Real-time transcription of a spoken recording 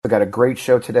got a great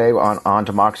show today on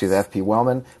Democracy with F.P.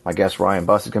 Wellman. My guest Ryan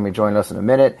Busse is going to be joining us in a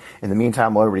minute. In the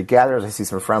meantime, while everybody gathers, I see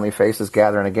some friendly faces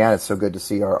gathering again. It's so good to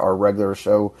see our regular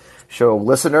show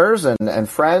listeners and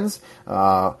friends.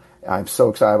 I'm so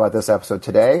excited about this episode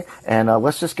today. And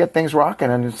let's just get things rocking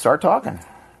and start talking.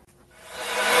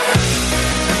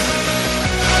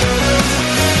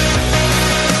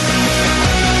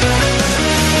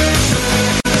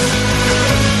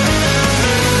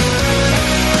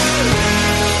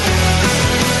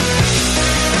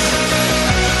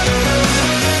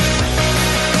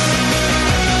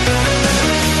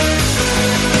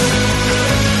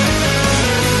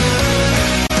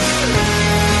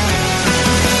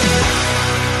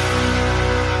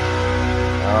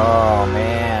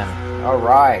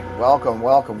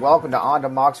 Welcome to On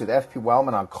Democracy with F.P.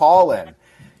 Wellman on Call-In.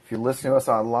 If you're listening to us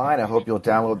online, I hope you'll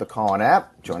download the Call-In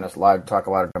app. Join us live to talk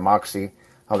about our democracy,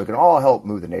 how we can all help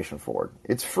move the nation forward.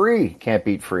 It's free. Can't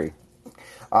beat free.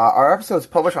 Our episode's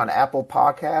published on Apple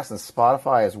Podcasts and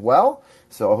Spotify as well,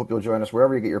 so I hope you'll join us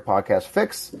wherever you get your podcast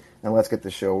fix, and let's get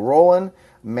the show rolling.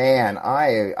 Man,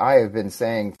 I have been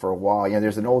saying for a while,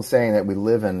 there's an old saying that we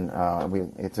live in,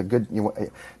 it's a good,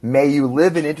 may you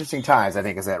live in interesting times, I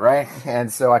think, is that right?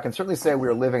 And so I can certainly say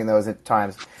we're living in those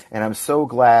times, and I'm so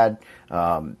glad,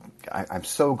 I'm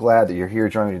so glad that you're here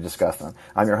joining me to discuss them.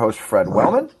 I'm your host, Fred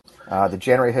Wellman. The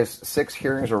January 6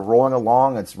 hearings are rolling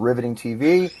along. It's riveting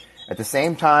TV. At the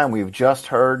same time, we've just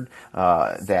heard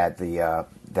that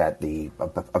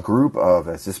a group of,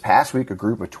 this past week, a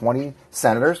group of 20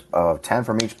 senators, of 10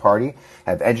 from each party,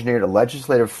 have engineered a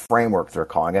legislative framework, they're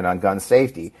calling it, on gun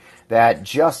safety, that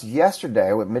just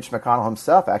yesterday, what Mitch McConnell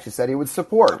himself actually said he would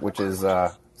support, which is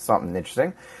something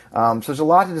interesting. So there's a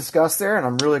lot to discuss there, and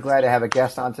I'm really glad to have a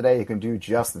guest on today who can do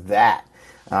just that.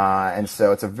 And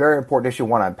so it's a very important issue,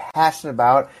 one I'm passionate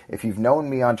about. If you've known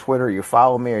me on Twitter, you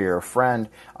follow me, or you're a friend,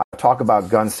 I talk about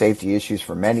gun safety issues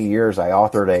for many years. I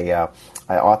authored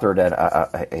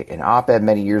an op-ed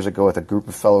many years ago with a group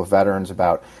of fellow veterans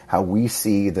about how we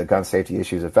see the gun safety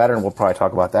issues as veteran. We'll probably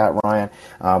talk about that, Ryan.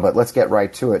 But let's get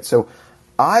right to it. So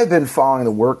I've been following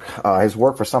his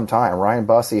work for some time. Ryan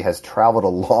Busse has traveled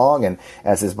along, and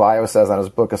as his bio says on his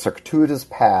book, a circuitous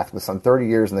path with some 30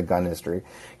 years in the gun industry.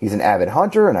 He's an avid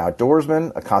hunter, an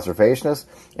outdoorsman, a conservationist,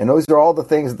 and those are all the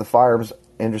things that the firearms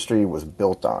industry was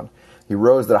built on. He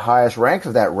rose to the highest ranks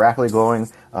of that rapidly growing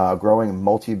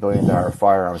multi-billion-dollar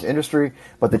firearms industry,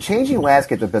 but the changing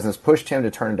landscape of business pushed him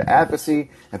to turn into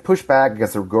advocacy and push back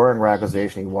against the growing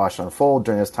radicalization he watched unfold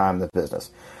during his time in the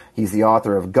business. He's the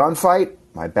author of Gunfight,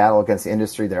 My Battle Against the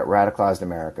Industry That Radicalized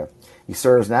America. He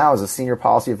serves now as a senior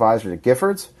policy advisor to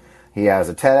Giffords. He has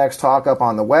a TEDx talk up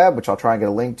on the web, which I'll try and get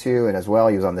a link to, and as well,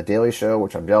 he was on The Daily Show,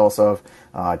 which I'm jealous of,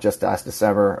 just last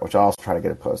December, which I'll also try to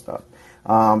get a post up.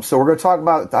 So we're going to talk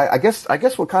about, I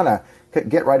guess we'll kind of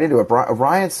get right into it.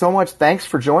 Ryan, so much thanks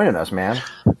for joining us, man.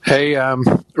 Hey,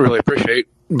 really appreciate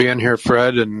being here,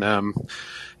 Fred. And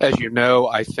as you know,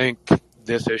 I think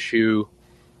this issue,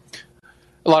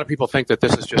 a lot of people think that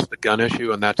this is just the gun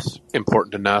issue, and that's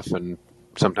important enough and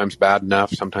sometimes bad enough,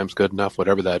 sometimes good enough,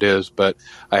 whatever that is. But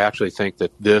I actually think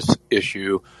that this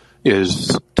issue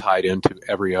is tied into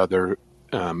every other,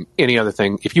 any other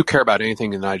thing. If you care about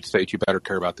anything in the United States, you better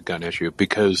care about the gun issue,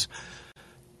 because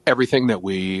everything that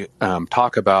we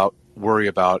talk about, worry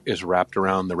about, is wrapped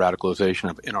around the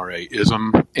radicalization of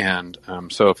NRA-ism. And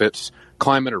so if it's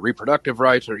climate or reproductive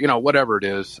rights or, whatever it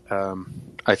is,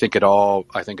 I think it all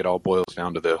boils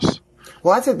down to this.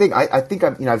 Well, that's the thing. I think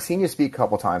I've seen you speak a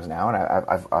couple times now, and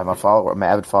I'm an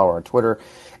avid follower on Twitter.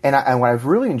 And what I've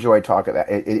really enjoyed talking about,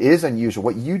 it is unusual.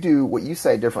 What you do, what you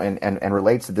say differently and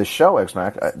relates to this show,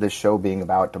 this show being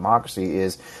about democracy,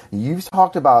 is you've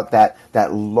talked about that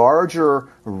larger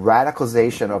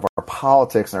radicalization of our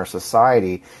politics and our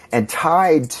society, and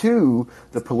tied to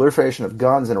the proliferation of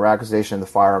guns and radicalization in the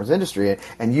firearms industry.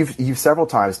 And you've several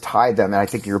times tied them, and I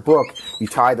think in your book you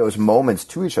tie those moments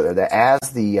to each other. That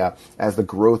as the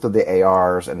growth of the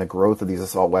ARs and the growth of these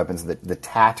assault weapons, the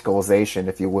tacticalization,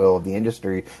 if you will, of the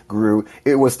industry grew,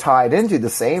 it was tied into the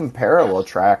same parallel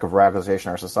track of radicalization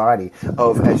in our society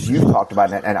of, as you've talked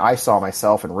about, and I saw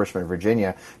myself in Richmond,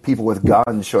 Virginia, people with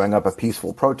guns showing up at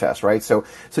peaceful protests, right? So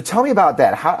tell me about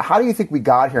that. How do you think we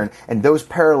got here, and those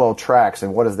parallel tracks,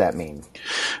 and what does that mean?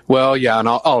 Well, yeah, and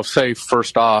I'll say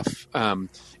first off,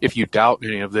 if you doubt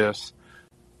any of this,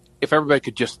 if everybody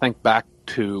could just think back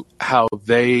to how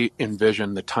they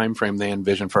envision, the time frame they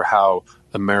envision for how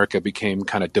America became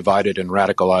kind of divided and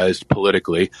radicalized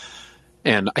politically.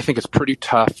 And I think it's pretty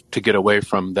tough to get away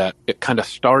from that. It kind of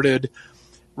started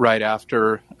right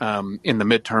after in the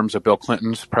midterms of Bill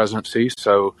Clinton's presidency.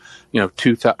 So,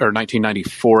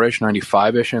 1994-ish,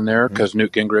 95-ish in there, because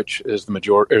Newt Gingrich is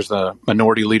the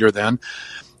minority leader then.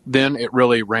 Then it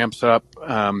really ramps up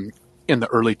in the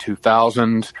early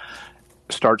 2000s,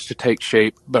 starts to take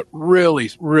shape, but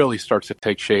really starts to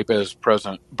take shape as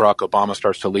President Barack Obama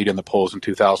starts to lead in the polls in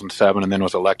 2007 and then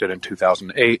was elected in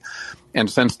 2008. And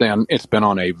since then, it's been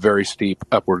on a very steep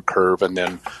upward curve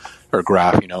or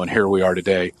graph, and here we are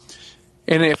today.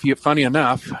 And funny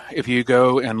enough, if you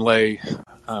go and lay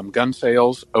gun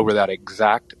sales over that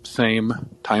exact same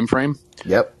time frame,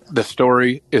 yep, the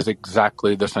story is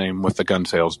exactly the same with the gun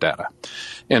sales data.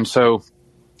 And so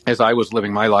as I was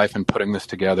living my life and putting this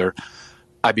together,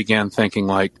 I began thinking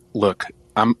look,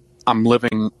 I'm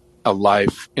living a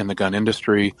life in the gun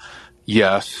industry,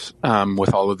 yes,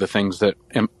 with all of the things that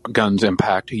guns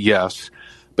impact, yes,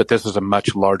 but this is a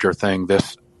much larger thing.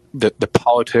 The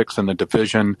politics and the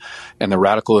division and the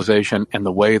radicalization and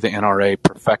the way the NRA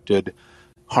perfected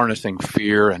harnessing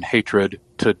fear and hatred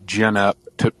to gin up,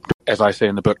 to, as I say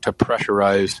in the book, to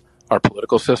pressurize our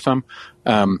political system.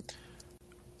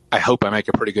 I hope I make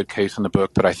a pretty good case in the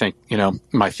book, but I think,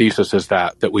 my thesis is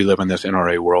that we live in this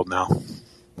NRA world now.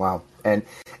 Wow. And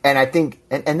I think,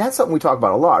 and that's something we talk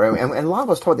about a lot, right? And a lot of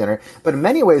us talk about the NRA, but in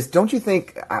many ways, don't you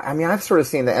think, I've sort of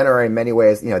seen the NRA in many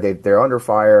ways, they're under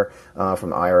fire, from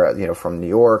the IRS, from New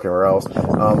York and wherever else.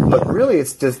 But really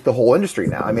it's just the whole industry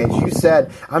now. As you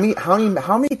said, how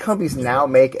many companies now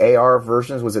make AR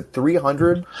versions? Was it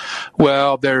 300?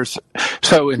 Well,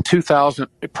 so in 2000,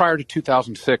 prior to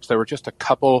 2006, there were just a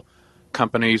couple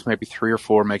companies, maybe 3 or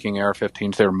 4, making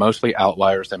AR-15s. They were mostly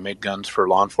outliers that made guns for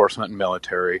law enforcement and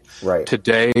military. Right.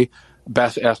 Today,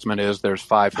 best estimate is there's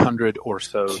 500 or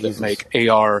so that make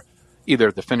AR,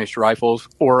 either the finished rifles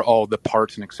or all the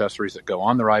parts and accessories that go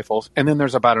on the rifles. And then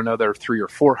there's about another 300 or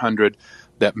 400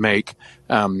 that make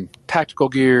tactical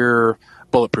gear,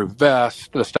 bulletproof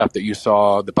vest, the stuff that you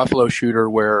saw the Buffalo shooter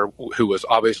wear, who was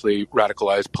obviously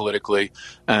radicalized politically,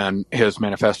 and his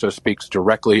manifesto speaks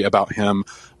directly about him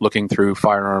looking through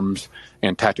firearms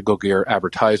and tactical gear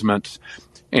advertisements.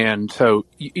 And so,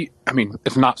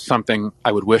 it's not something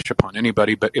I would wish upon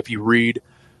anybody, but if you read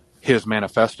his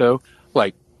manifesto,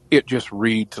 it just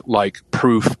reads like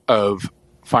proof of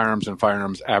firearms and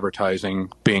firearms advertising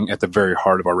being at the very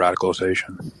heart of our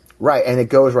radicalization. Right, and it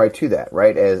goes right to that,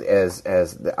 right? As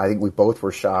I think we both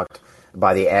were shocked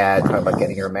by the ad talking about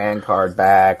getting your man card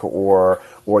back, or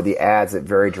the ads that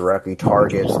very directly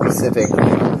target specific.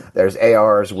 There's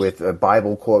ARs with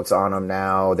Bible quotes on them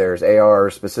now. There's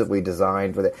ARs specifically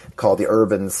designed for called the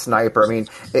Urban Sniper. It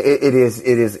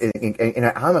is.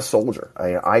 I'm a soldier.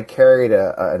 I carried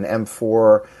an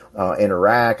M4. In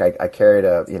Iraq, I carried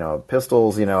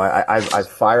pistols. I've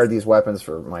fired these weapons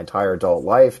for my entire adult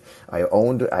life. At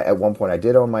one point I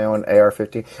did own my own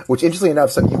AR-15, which interestingly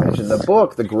enough, so you mentioned the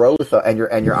book, the growth, and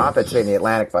your op-ed today in the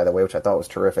Atlantic, by the way, which I thought was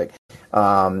terrific,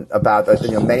 about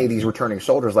many of these returning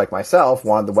soldiers like myself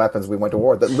wanted the weapons we went to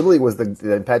war. That literally was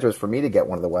the impetus for me to get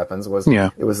one of the weapons. It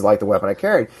was like the weapon I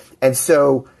carried, and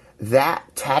so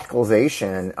that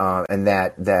tacticalization and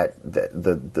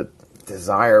the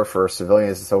desire for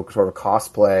civilians to sort of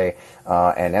cosplay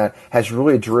and has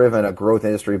really driven a growth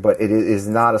industry, but it is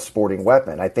not a sporting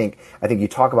weapon. I think you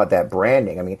talk about that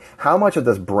branding. How much of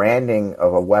this branding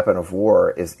of a weapon of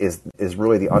war is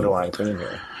really the underlying theme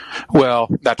here? Well,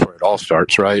 that's where it all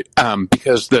starts, right?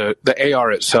 Because the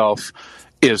AR itself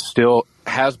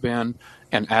has been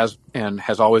and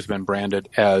has always been branded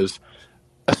as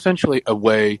essentially a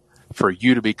way for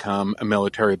you to become a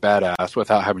military badass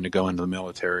without having to go into the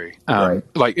military. Right.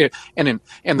 And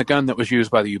the gun that was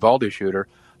used by the Uvalde shooter,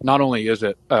 not only is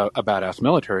it a badass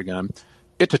military gun,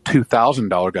 it's a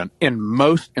 $2,000 gun. In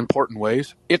most important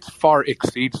ways, it far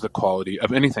exceeds the quality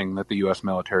of anything that the U.S.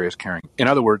 military is carrying. In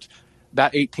other words,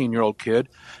 that 18-year-old kid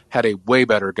had a way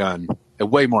better gun, a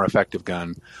way more effective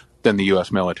gun than the U.S.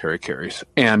 military carries.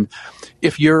 And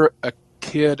if you're a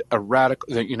kid, a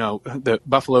radical, the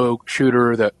Buffalo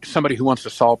shooter, somebody who wants to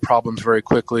solve problems very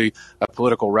quickly, a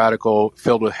political radical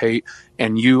filled with hate,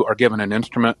 and you are given an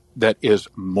instrument that is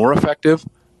more effective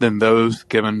than those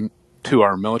given to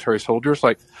our military soldiers,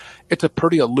 it's a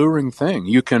pretty alluring thing.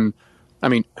 You can,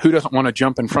 who doesn't want to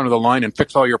jump in front of the line and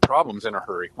fix all your problems in a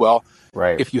hurry? Well,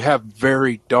 right. If you have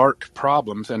very dark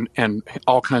problems and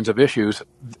all kinds of issues,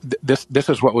 this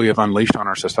is what we have unleashed on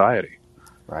our society.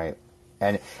 Right.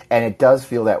 And it does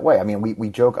feel that way. We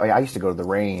joke. I used to go to the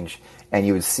range, and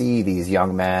you would see these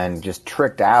young men just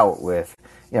tricked out with,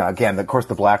 again, of course,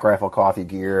 the Black Rifle Coffee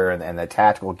gear and the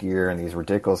tactical gear and these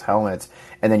ridiculous helmets,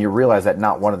 and then you realize that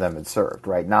not one of them had served,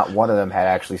 right? Not one of them had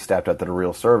actually stepped up to the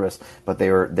real service, but they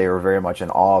were very much in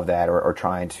awe of that or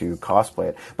trying to cosplay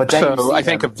it. But then so I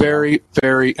think a very,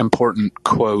 very important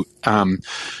quote, and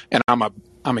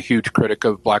I'm a huge critic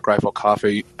of Black Rifle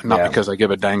Coffee, not because I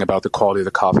give a dang about the quality of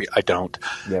the coffee. I don't.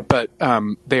 Yep. But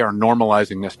they are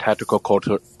normalizing this tactical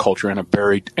culture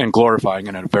and glorifying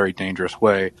it in a very dangerous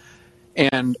way.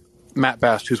 And Matt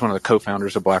Best, who's one of the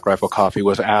co-founders of Black Rifle Coffee,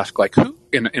 was asked, like,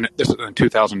 this is in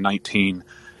 2019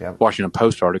 Washington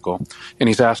Post article, and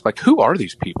he's asked, like, who are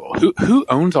these people? Who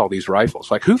owns all these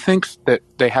rifles? Like, who thinks that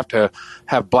they have to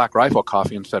have Black Rifle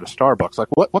Coffee instead of Starbucks? Like,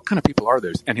 what kind of people are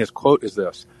those? And his quote is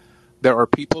this: there are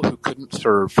people who couldn't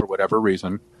serve for whatever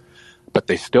reason, but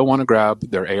they still want to grab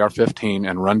their AR-15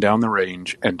 and run down the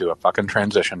range and do a fucking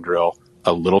transition drill,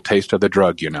 a little taste of the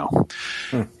drug,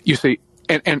 You see,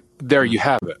 and there you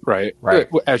have it, right?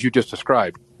 As you just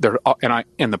described.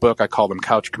 In the book, I call them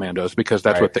couch commandos because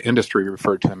that's what the industry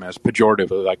referred to them as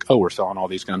pejoratively, like, oh, we're selling all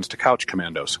these guns to couch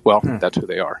commandos. Well, that's who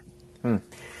they are.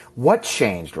 What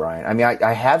changed, Ryan? I mean,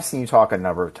 I have seen you talk a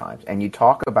number of times, and you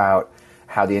talk about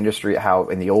how the industry, how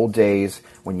in the old days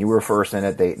when you were first in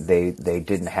it, they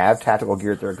didn't have tactical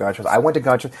gear at their gun shows. I went to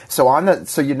gun shows,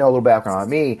 so you know a little background on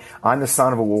me. I'm the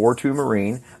son of a World War II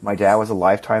Marine. My dad was a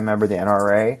lifetime member of the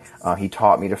NRA. He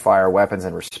taught me to fire weapons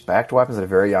and respect weapons at a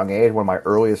very young age. One of my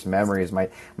earliest memories, my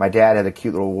dad had a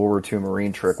cute little World War II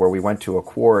Marine trick where we went to a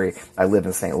quarry. I live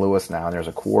in St. Louis now, and there's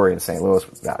a quarry in St. Louis.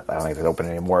 I don't think it's open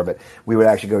anymore, but we would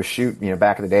actually go shoot.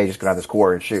 Back in the day, just go down this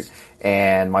quarry and shoot.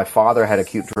 And my father had a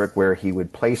cute trick where he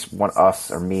would place us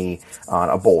or me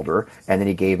on a boulder, and then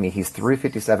he gave me his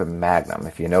 .357 Magnum,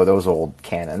 if you know those old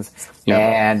cannons.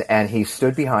 And he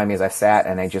stood behind me as I sat,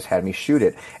 and he just had me shoot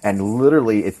it. And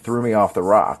literally, it threw me off the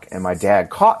rock. And my dad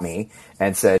caught me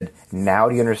and said, "Now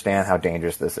do you understand how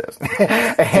dangerous this is?"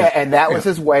 And that was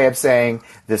his way of saying,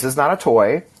 "This is not a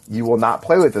toy. You will not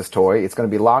play with this toy. It's going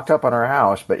to be locked up in our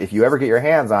house, but if you ever get your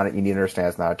hands on it, you need to understand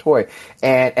it's not a toy."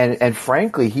 And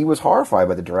frankly, he was horrified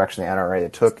by the direction the NRA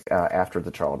took after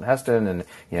the Charlton Heston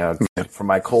and, from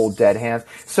my cold, dead hands.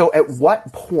 So at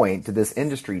what point did this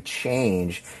industry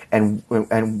change, and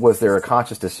was there a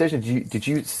conscious decision? Did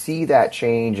you see that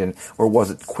change, or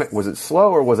was it quick? Was it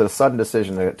slow, or was it a sudden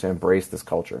decision to embrace this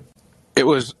culture? It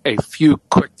was a few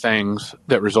quick things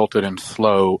that resulted in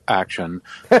slow action,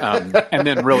 and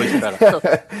then really sped up. So,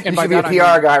 and you should be a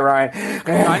PR guy, Ryan.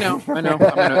 I know.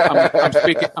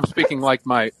 I'm speaking like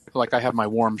I have my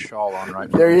warm shawl on right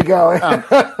now. There you go.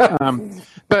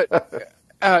 But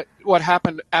what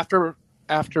happened after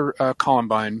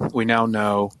Columbine? We now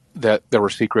know that there were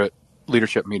secret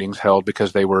leadership meetings held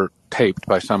because they were taped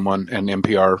by someone, and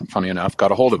NPR, funny enough,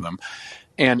 got a hold of them.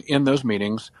 And in those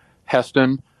meetings,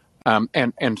 Heston.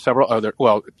 And several other,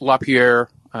 LaPierre,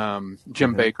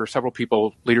 Jim Baker, several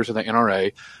people, leaders of the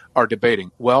NRA, are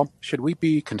debating, should we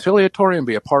be conciliatory and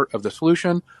be a part of the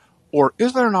solution? Or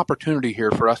is there an opportunity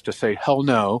here for us to say, hell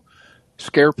no,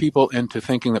 scare people into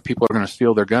thinking that people are going to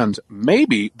steal their guns?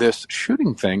 Maybe this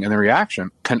shooting thing and the reaction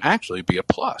can actually be a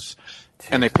plus.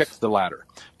 And they picked the latter.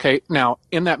 Okay, now,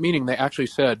 in that meeting, they actually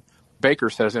said, Baker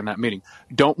says in that meeting,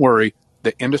 don't worry,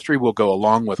 the industry will go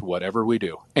along with whatever we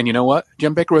do. And you know what?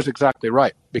 Jim Baker was exactly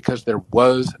right, because there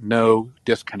was no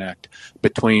disconnect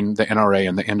between the NRA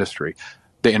and the industry.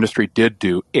 The industry did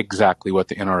do exactly what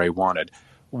the NRA wanted.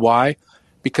 Why?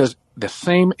 Because the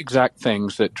same exact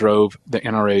things that drove the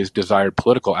NRA's desired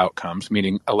political outcomes,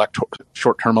 meaning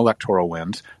short-term electoral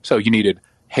wins. So you needed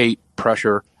hate,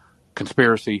 pressure,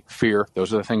 conspiracy, fear.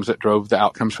 Those are the things that drove the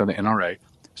outcomes for the NRA.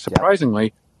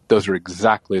 Surprisingly, those are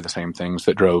exactly the same things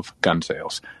that drove gun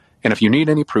sales. And if you need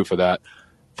any proof of that,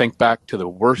 think back to the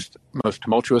worst, most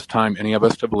tumultuous time any of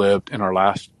us have lived in our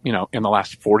last, in the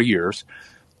last 40 years.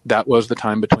 That was the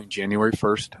time between January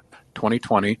 1st,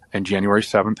 2020 and January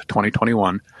 7th,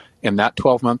 2021. In that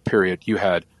 12-month period, you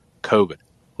had COVID,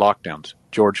 lockdowns,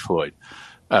 George Floyd,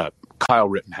 Kyle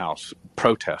Rittenhouse,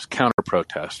 protests,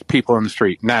 counter-protests, people in the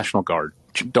street, National Guard,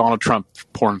 Donald Trump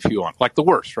pouring fuel on, like the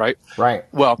worst, right? Right.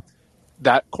 Well,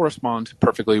 that corresponds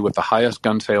perfectly with the highest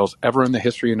gun sales ever in the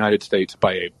history of the United States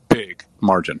by a big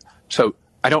margin. So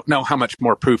I don't know how much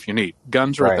more proof you need.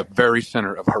 Guns are at the very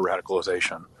center of our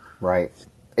radicalization. Right.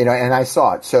 And I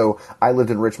saw it. So I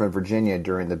lived in Richmond, Virginia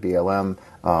during the BLM,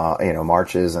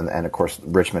 marches. And of course,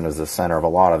 Richmond is the center of a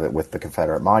lot of it with the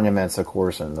Confederate monuments, of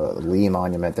course, and the Lee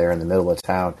Monument there in the middle of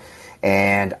town.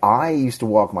 And I used to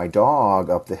walk my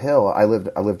dog up the hill. I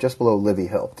lived just below Libby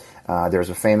Hill. There's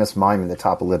a famous monument at the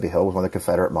top of Libby Hill. It was one of the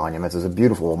Confederate monuments. It's a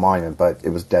beautiful monument, but it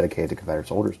was dedicated to Confederate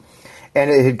soldiers. And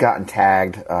it had gotten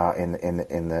tagged in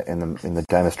the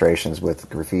demonstrations with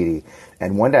graffiti.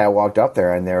 And one day I walked up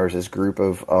there, and there was this group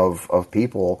of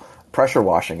people pressure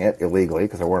washing it illegally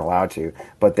because they weren't allowed to.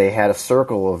 But they had a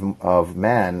circle of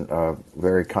men,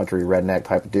 very country redneck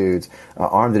type of dudes,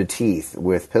 armed to the teeth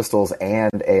with pistols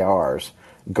and ARs,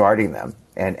 guarding them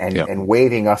and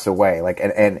waving us away.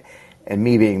 And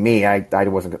me being me, I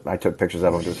took pictures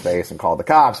of him to his face and called the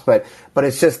cops. But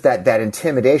it's just that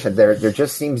intimidation. There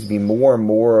just seems to be more and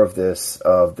more of this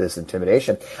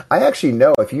intimidation. I actually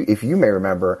know, if you may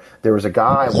remember, there was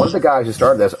one of the guys who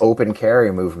started this open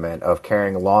carry movement of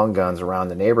carrying long guns around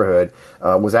the neighborhood,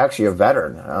 was actually a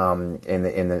veteran, in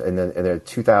the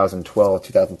 2012,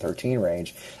 2013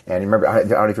 range. And remember, I don't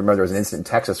know if you remember, there was an incident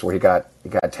in Texas where he got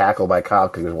tackled by a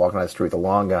cop because he was walking on the street with a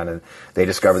long gun, and they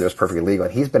discovered it was perfectly legal.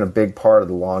 And he's been a big part of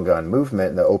the long gun movement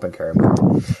and the open carry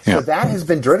movement. Yeah. So that has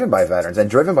been driven by veterans and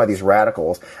driven by these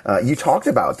radicals. You talked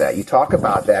about that. You talk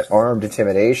about that armed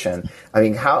intimidation. I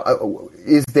mean, how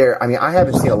is there? I mean, I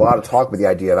haven't seen a lot of talk with the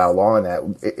idea of outlawing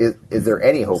that. Is there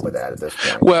any hope of that at this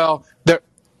point? Well,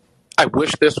 I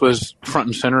wish this was front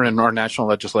and center in our national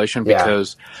legislation,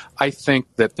 because I think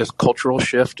that this cultural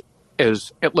shift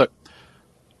look,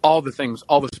 all the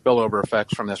spillover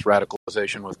effects from this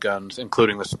radicalization with guns,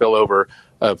 including the spillover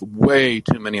of way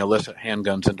too many illicit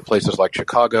handguns into places like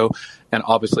Chicago, and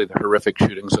obviously the horrific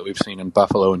shootings that we've seen in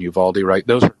Buffalo and Uvalde, right?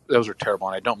 Those are terrible,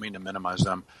 and I don't mean to minimize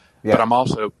them. Yeah. But I'm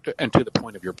also, and to the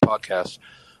point of your podcast,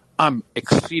 I'm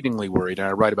exceedingly worried, and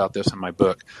I write about this in my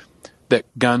book, that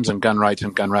guns and gun rights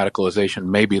and gun radicalization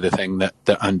may be the thing that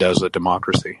undoes the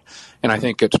democracy. And I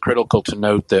think it's critical to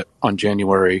note that on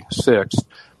January 6th,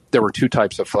 there were two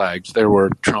types of flags. There were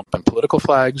Trump and political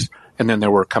flags, and then there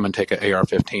were come and take an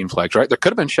AR-15 flags, right? There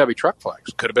could have been Chevy truck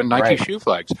flags, could have been Nike shoe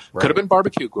flags, could have been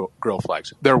barbecue grill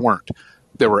flags. There weren't.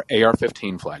 There were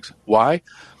AR-15 flags. Why?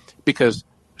 Because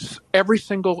every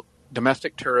single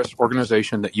domestic terrorist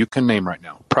organization that you can name right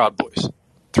now, Proud Boys,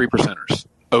 Three Percenters,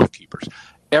 Oath Keepers,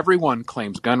 everyone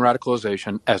claims gun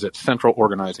radicalization as its central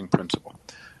organizing principle.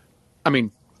 I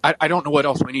mean, I don't know what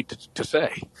else we need to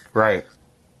say. Right.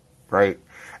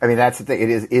 I mean, that's the thing.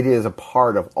 It is a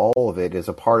part of all of it. It is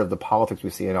a part of the politics we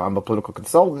see. You know, I'm a political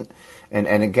consultant, and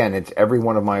again, it's every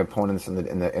one of my opponents in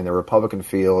the Republican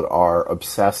field are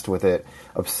obsessed with it,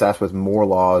 obsessed with more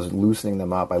laws, loosening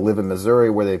them up. I live in Missouri,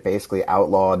 where they basically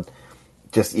outlawed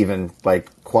just even like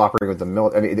cooperating with the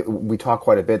military. I mean, we talk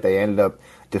quite a bit. They ended up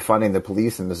defunding the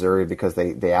police in Missouri because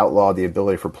they outlawed the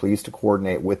ability for police to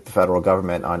coordinate with the federal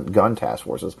government on gun task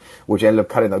forces, which ended up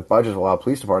cutting the budgets of a lot of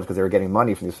police departments because they were getting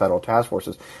money from these federal task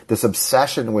forces. This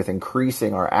obsession with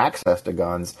increasing our access to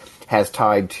guns has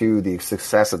tied to the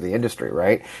success of the industry,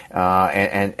 right?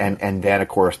 And then of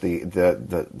course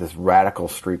this radical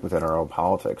streak within our own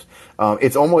politics.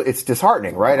 It's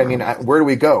disheartening, right? I mean, where do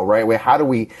we go, right? How do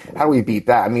we beat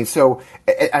that? I mean, so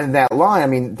and that line, I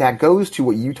mean, that goes to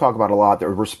what you talk about a lot,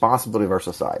 the responsibility of our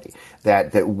society,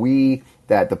 that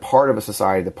the part of a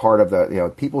society, the part of the, you know,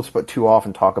 people too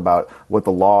often talk about what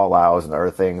the law allows and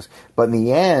other things, but in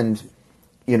the end,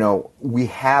 you know, we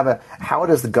have how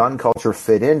does the gun culture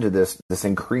fit into this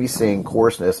increasing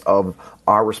coarseness of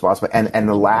our responsibility and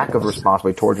the lack of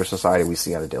responsibility towards our society we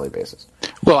see on a daily basis?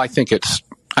 Well, I think it's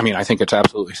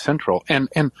absolutely central. And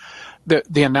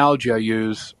the analogy I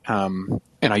use, and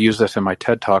I use this in my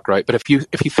TED Talk, right? But if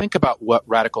you think about what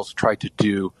radicals try to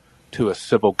do to a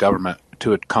civil government,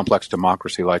 to a complex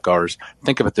democracy like ours,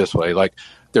 think of it this way. Like,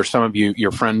 there's some of you,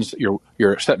 your friends,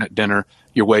 you're sitting at dinner,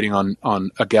 you're waiting on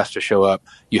a guest to show up,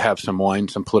 you have some wine,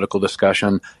 some political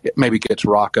discussion, it maybe gets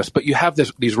raucous, but you have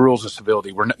these rules of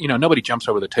civility where, you know, nobody jumps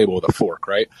over the table with a fork,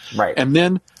 right? Right. And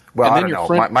then, well, and then I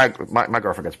don't know. My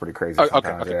girlfriend gets pretty crazy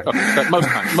sometimes. Okay.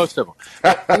 Most of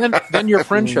them. And then your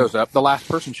friend shows up, the last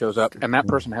person shows up, and that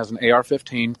person has an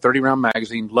AR-15, 30-round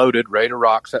magazine, loaded, ready to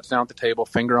rock, sits down at the table,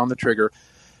 finger on the trigger,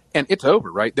 and it's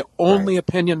over, right? The only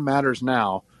opinion matters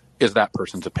now is that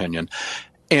person's opinion.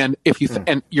 And if you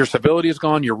and your civility is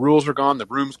gone, your rules are gone, the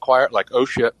room's quiet, like, oh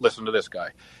shit, listen to this guy.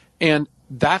 And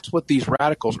that's what these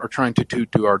radicals are trying to do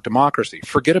to our democracy.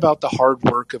 Forget about the hard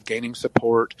work of gaining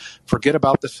support. Forget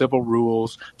about the civil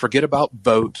rules. Forget about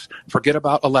votes. Forget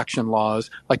about election laws.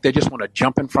 Like, they just want to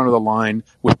jump in front of the line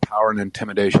with power and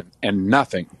intimidation. And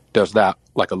nothing does that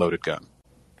like a loaded gun.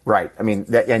 Right. I mean,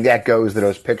 that goes to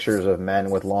those pictures of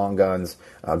men with long guns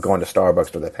going to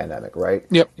Starbucks during the pandemic, right?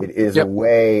 Yep. It is a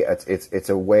way. It's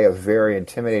a way, a very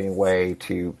intimidating way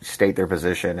to state their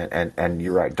position and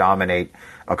you're right, dominate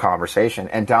a conversation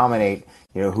and dominate,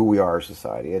 you know, who we are as a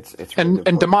society. It's really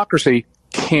and democracy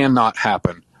cannot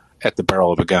happen at the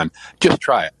barrel of a gun. Just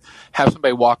try it. Have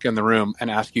somebody walk in the room and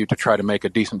ask you to try to make a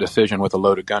decent decision with a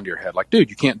loaded gun to your head. Like, dude,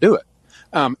 you can't do it.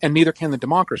 And neither can the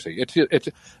democracy. I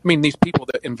mean, these people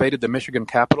that invaded the Michigan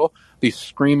Capitol, these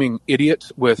screaming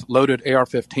idiots with loaded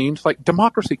AR-15s, like,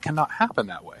 democracy cannot happen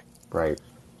that way. Right.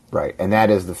 Right, and that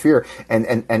is the fear, and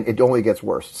it only gets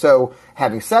worse. So,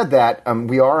 having said that,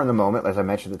 we are in the moment, as I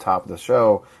mentioned at the top of the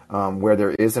show, where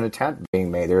there is an attempt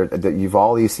being made.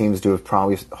 Uvalde seems to have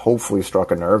probably, hopefully,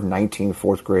 struck a nerve. 19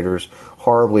 fourth graders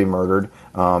horribly murdered.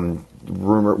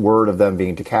 Word of them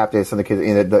being decapitated. Some of the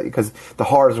kids, because the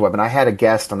hardest weapon. I had a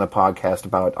guest on the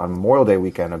podcast on Memorial Day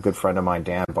weekend, a good friend of mine,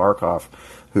 Dan Barkoff,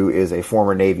 who is a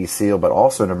former Navy SEAL, but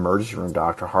also an emergency room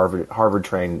doctor, Harvard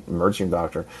trained emergency room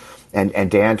doctor.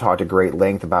 And Dan talked at great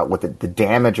length about what the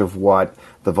damage of what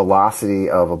the velocity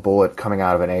of a bullet coming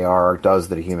out of an AR does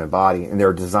to the human body. And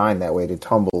they're designed that way to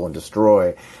tumble and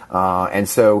destroy. And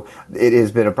so it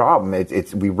has been a problem.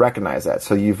 We recognize that.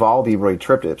 So Uvalde really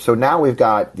tripped it. So now we've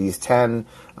got these 10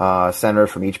 senators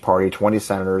from each party, 20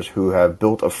 senators who have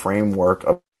built a framework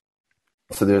of.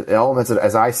 So the elements that,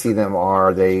 as I see them,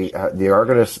 are they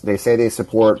say they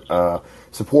support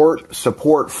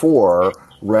for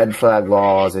red flag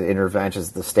laws and interventions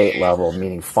at the state level,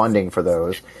 meaning funding for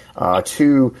those.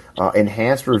 2,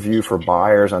 enhanced review for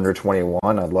buyers under 21.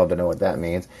 I'd love to know what that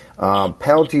means.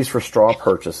 Penalties for straw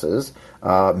purchases.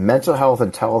 Mental health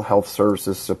and telehealth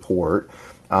services support.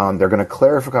 They're going to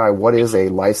clarify what is a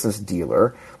licensed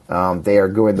dealer. They are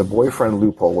going the boyfriend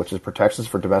loophole, which is protections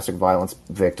for domestic violence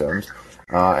victims.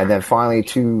 And then finally,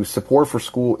 to support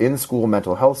for in-school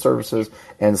mental health services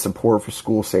and support for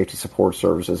school safety support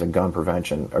services and gun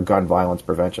prevention or gun violence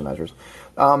prevention measures.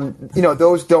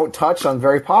 Those don't touch on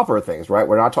very popular things, right?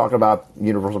 We're not talking about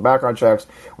universal background checks.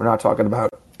 We're not talking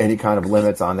about any kind of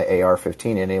limits on the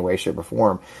AR-15 in any way, shape, or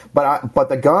form. But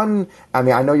the gun, I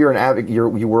mean, I know you're an advocate, you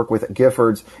work with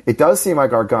Giffords. It does seem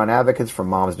like our gun advocates from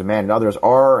Moms Demand and others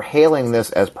are hailing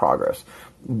this as progress.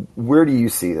 Where do you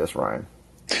see this, Ryan?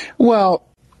 Well,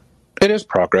 it is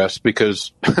progress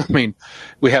because, I mean,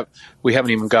 we haven't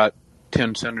even got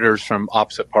 10 senators from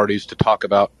opposite parties to talk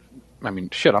about. I mean,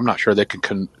 shit, I'm not sure they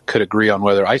could agree on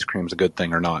whether ice cream is a good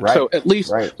thing or not. Right. So at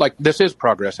least, like, this is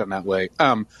progress in that way.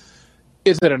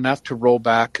 Is it enough to roll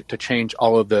back to change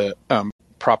all of the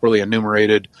properly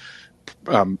enumerated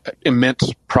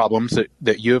immense problems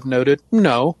that you have noted?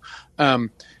 No.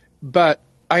 But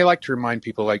I like to remind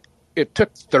people, like, it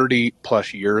took 30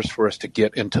 plus years for us to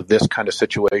get into this kind of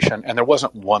situation. And there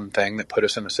wasn't one thing that put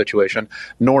us in the situation,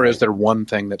 nor is there one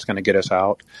thing that's going to get us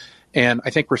out. And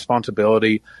I think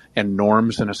responsibility and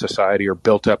norms in a society are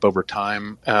built up over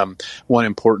time. One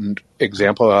important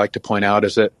example I like to point out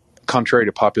is that, contrary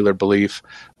to popular belief,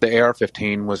 the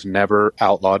AR-15 was never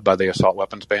outlawed by the assault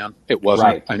weapons ban. It wasn't.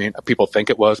 Right. I mean, people think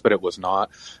it was, but it was not.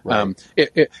 Right.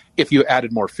 If you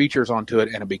added more features onto it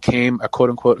and it became a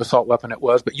quote-unquote assault weapon, it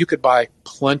was. But you could buy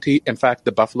plenty. In fact,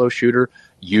 the Buffalo shooter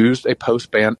used a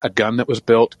post-ban, a gun that was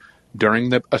built during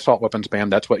the assault weapons ban.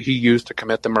 That's what he used to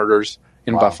commit the murders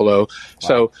in Buffalo. Wow.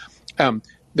 So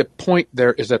the point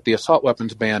there is that the assault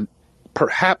weapons ban,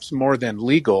 perhaps more than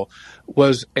legal,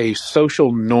 was a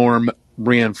social norm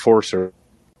reinforcer.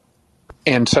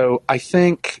 And so I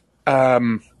think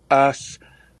us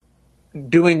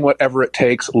doing whatever it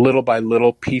takes, little by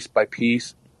little, piece by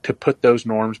piece, to put those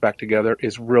norms back together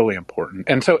is really important.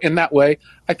 And so in that way,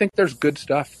 I think there's good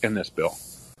stuff in this bill.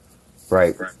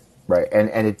 Right.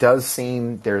 And it does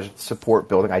seem there's support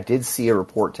building. I did see a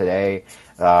report today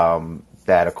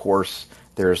that, of course,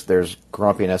 there's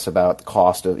grumpiness about the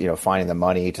cost of finding the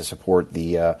money to support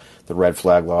the red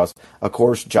flag laws. Of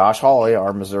course, Josh Hawley,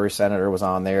 our Missouri senator, was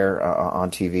on there on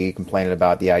TV complaining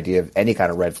about the idea of any kind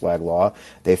of red flag law.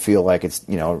 They feel like it's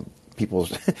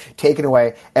people's taken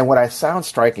away. And what I found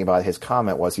striking about his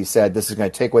comment was he said this is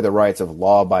going to take away the rights of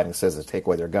law-abiding citizens, take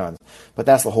away their guns. But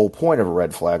that's the whole point of a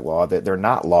red flag law, that they're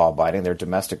not law-abiding, they're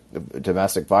domestic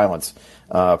violence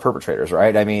perpetrators,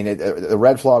 right? I mean, the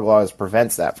red flag law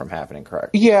prevents that from happening,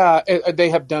 correct? Yeah, they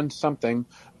have done something,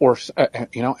 or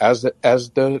as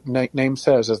the name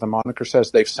says, as the moniker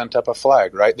says, they've sent up a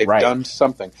flag, right? They've done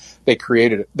something. They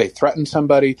created it. They threatened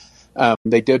somebody.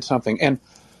 They did something, and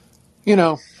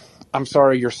I'm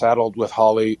sorry you're saddled with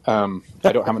Hawley. I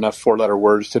don't have enough four-letter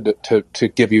words to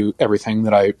give you everything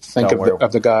that I think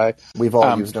of the guy. We've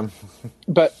all used him.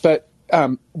 But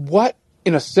what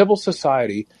in a civil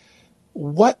society?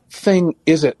 What thing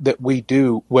is it that we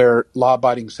do where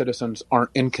law-abiding citizens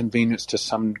aren't inconvenienced to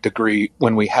some degree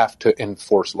when we have to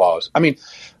enforce laws? I mean,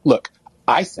 look,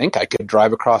 I think I could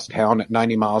drive across town at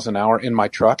 90 miles an hour in my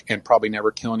truck and probably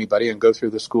never kill anybody and go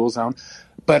through the school zone,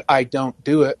 but I don't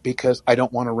do it because I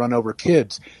don't want to run over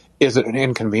kids. Is it an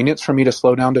inconvenience for me to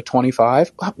slow down to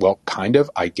 25? Well, kind of,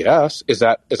 I guess. Is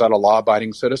that a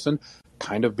law-abiding citizen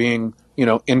kind of being,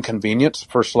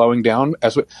 inconvenienced for slowing down?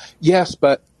 Yes,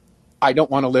 but I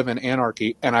don't want to live in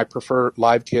anarchy, and I prefer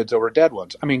live kids over dead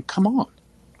ones. I mean, come on.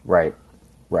 Right.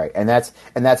 Right, and that's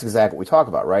exactly what we talk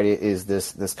about, right? It is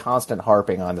this constant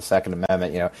harping on the Second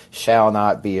Amendment, shall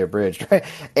not be abridged, right?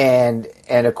 And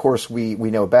of course we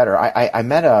know better. I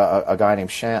met a guy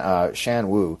named Shan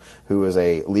Wu, who is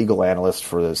a legal analyst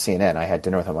for the CNN. I had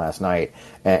dinner with him last night,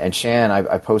 and Shan,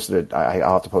 I posted it.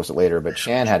 I'll have to post it later, but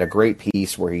Shan had a great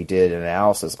piece where he did an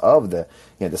analysis of the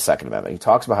Second Amendment. He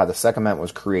talks about how the Second Amendment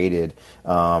was created,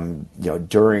 during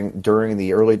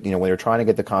the early, when they were trying to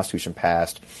get the Constitution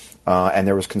passed. And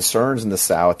there was concerns in the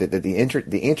South that the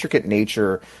intricate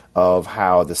nature of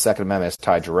how the Second Amendment is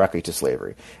tied directly to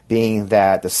slavery, being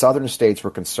that the Southern states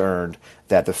were concerned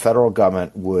that the federal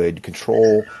government would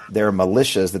control their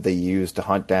militias that they used to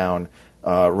hunt down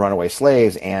runaway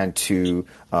slaves and to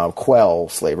quell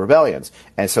slave rebellions.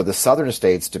 And so the Southern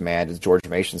states demanded, George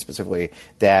Mason specifically,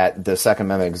 that the Second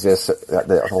Amendment exists,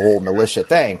 the whole militia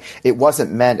thing. It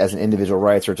wasn't meant as an individual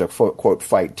rights or to, quote,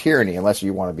 fight tyranny unless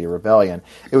you want to be a rebellion.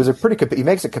 It was he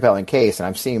makes a compelling case, and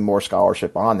I'm seeing more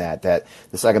scholarship on that the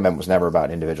Second Amendment was never about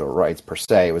individual rights per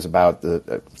se. It was about,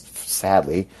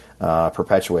 sadly,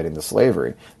 perpetuating the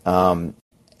slavery.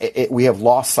 We have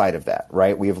lost sight of that,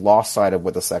 right? We have lost sight of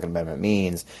what the Second Amendment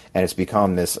means, and it's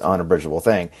become this unabridgeable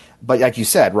thing. But like you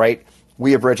said, right,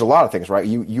 we abridge a lot of things, right?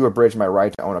 You abridge my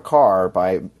right to own a car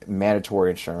by mandatory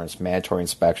insurance, mandatory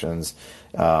inspections,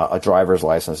 a driver's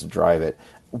license to drive it.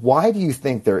 Why do you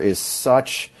think there is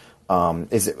such...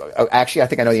 actually, I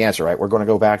think I know the answer, right? We're going to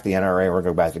go back to the NRA, we're going to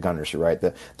go back to the gun industry, right?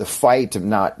 The fight to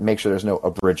not make sure there's no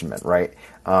abridgment, right?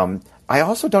 I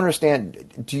also don't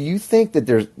understand, do you think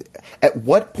that at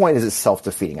what point is it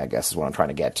self-defeating, I guess is what I'm trying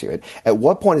to get to. At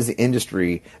what point is the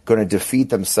industry going to defeat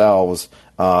themselves,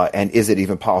 and is it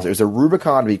even possible? Is a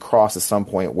Rubicon to be crossed at some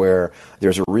point where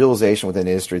there's a realization within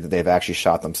the industry that they've actually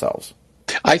shot themselves?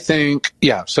 I think,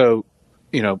 yeah, so,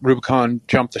 Rubicon,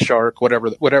 jump the shark, whatever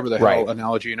the Right. hell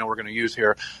analogy, we're going to use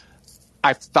here.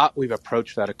 I've thought we've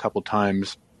approached that a couple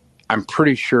times. I'm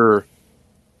pretty sure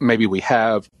maybe we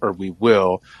have or we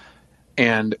will.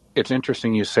 And it's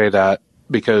interesting you say that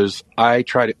because I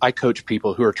coach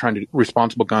people who are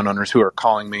responsible gun owners who are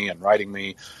calling me and writing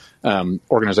me,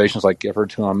 organizations like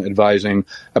Gifford, who I'm advising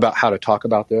about how to talk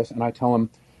about this. And I tell them,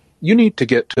 you need to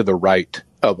get to the right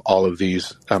of all of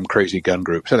these crazy gun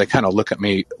groups. And they kind of look at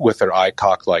me with their eye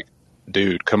cocked like,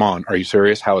 dude, come on, are you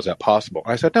serious? How is that possible?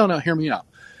 And I said, no, hear me out.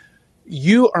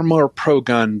 You are more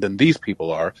pro-gun than these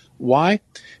people are. Why?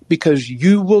 Because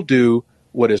you will do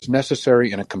what is necessary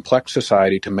in a complex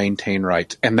society to maintain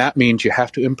rights. And that means you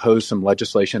have to impose some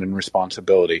legislation and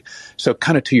responsibility. So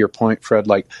kind of to your point, Fred,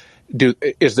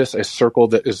 is this a circle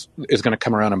that is going to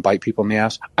come around and bite people in the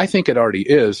ass? I think it already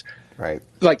is. Right.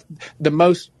 Like the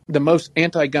most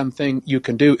anti-gun thing you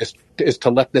can do is to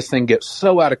let this thing get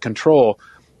so out of control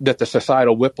that the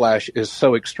societal whiplash is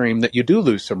so extreme that you do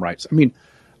lose some rights. I mean,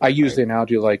 I use the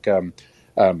analogy like,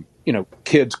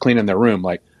 kids cleaning their room,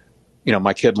 like,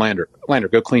 my kid Lander,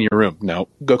 go clean your room. No,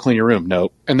 go clean your room.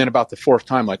 No. And then about the fourth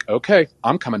time, like, okay,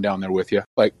 I'm coming down there with you.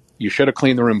 Like, you should have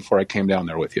cleaned the room before I came down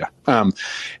there with you.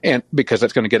 And because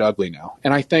it's going to get ugly now.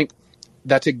 And I think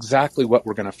that's exactly what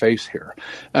we're going to face here.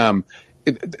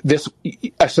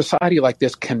 A society like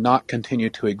this cannot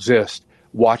continue to exist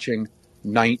watching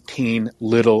 19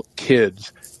 little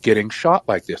kids getting shot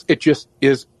like this. It just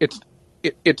is.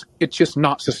 It's just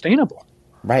not sustainable.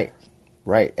 Right.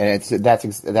 And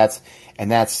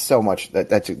that's so much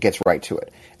that gets right to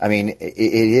it. I mean, it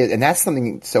is, and that's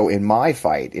something. So in my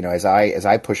fight, as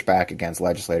I push back against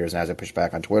legislators and as I push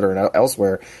back on Twitter and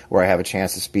elsewhere where I have a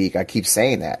chance to speak, I keep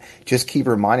saying that. Just keep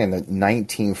reminding the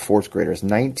 19 fourth graders,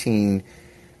 19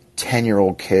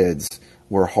 10-year-old kids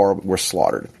were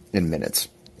slaughtered in minutes.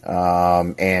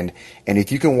 And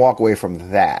if you can walk away from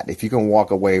that, if you can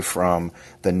walk away from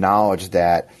the knowledge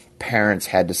that parents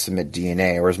had to submit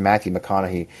DNA, or as Matthew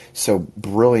McConaughey so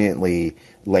brilliantly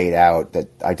laid out, that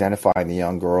identifying the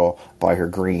young girl by her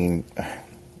green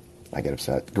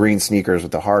sneakers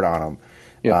with the heart on them.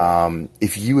 Yeah.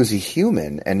 If you as a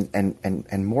human,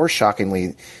 and more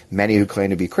shockingly, many who claim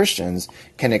to be Christians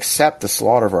can accept the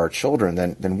slaughter of our children,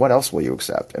 then what else will you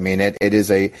accept? I mean,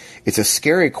 it's a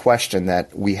scary question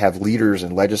that we have leaders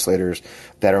and legislators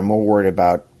that are more worried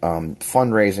about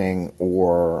fundraising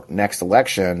or next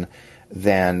election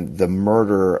than the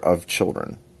murder of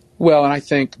children. Well, and I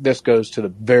think this goes to the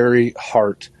very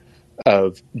heart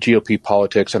of GOP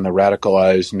politics and the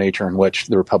radicalized nature in which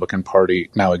the Republican Party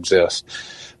now exists.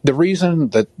 The reason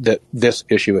that this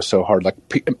issue is so hard, like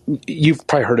you've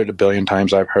probably heard it a billion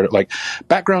times, I've heard it, like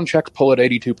background checks pull at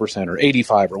 82% or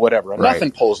 85 or whatever, and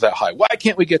nothing pulls that high. Why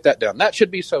can't we get that down? That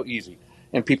should be so easy.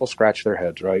 And people scratch their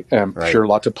heads, right? Sure,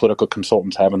 lots of political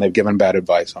consultants have, and they've given bad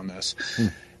advice on this.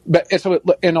 But so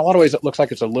in a lot of ways, it looks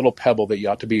like it's a little pebble that you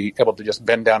ought to be able to just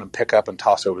bend down and pick up and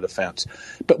toss over the fence.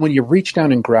 But when you reach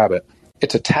down and grab it,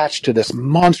 it's attached to this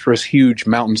monstrous, huge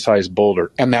mountain-sized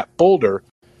boulder. And that boulder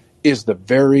is the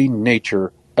very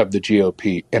nature of the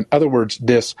GOP. In other words,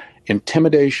 this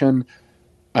intimidation,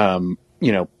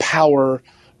 power,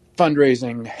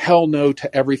 fundraising, hell no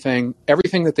to everything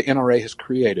that the NRA has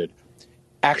created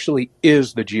actually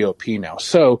is the GOP now.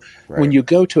 So when you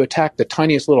go to attack the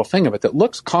tiniest little thing of it that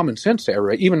looks common sense to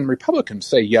everybody, even Republicans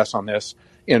say yes on this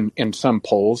in some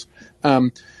polls,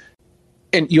 and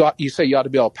you say you ought to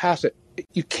be able to pass it.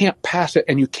 You can't pass it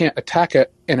and you can't attack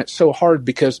it, and it's so hard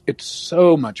because it's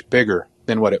so much bigger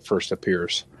than what it first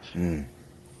appears.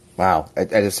 Wow,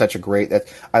 that is such a great.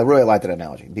 I really like that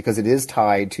analogy because it is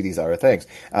tied to these other things.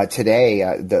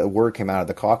 Today, the word came out of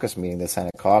the caucus meeting, the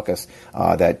Senate caucus,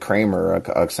 that Kramer,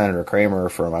 Senator Kramer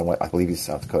from I believe he's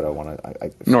South Dakota.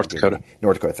 North Dakota.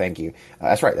 North Dakota. Thank you.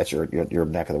 That's right. That's your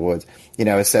neck of the woods.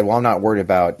 Has said, well, I'm not worried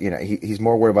about. He's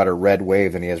more worried about a red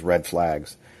wave than he is red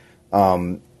flags.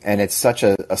 And it's such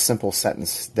a simple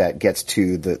sentence that gets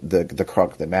to the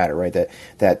crux of the matter, right?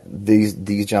 That these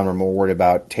gentlemen are more worried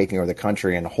about taking over the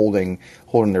country and holding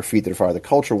their feet to the fire of the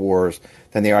culture wars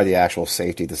than they are the actual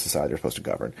safety of the society they're supposed to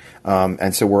govern.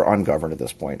 And so we're ungoverned at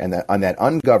this point. And on that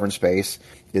ungoverned space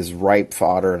is ripe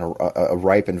fodder and a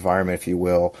ripe environment, if you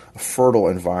will, a fertile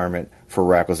environment for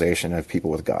radicalization of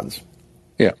people with guns.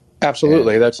 Yeah.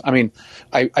 Absolutely.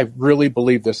 I really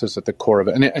believe this is at the core of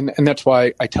it. And that's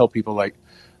why I tell people, like,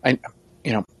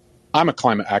 I'm a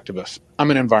climate activist.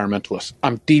 I'm an environmentalist.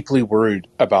 I'm deeply worried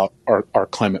about our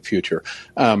climate future.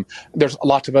 There's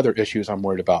lots of other issues I'm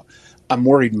worried about. I'm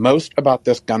worried most about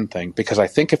this gun thing because I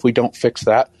think if we don't fix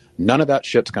that, none of that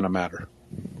shit's going to matter.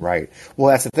 Right. Well,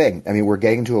 that's the thing. I mean, we're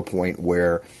getting to a point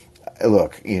where,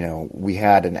 look, we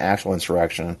had an actual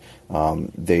insurrection.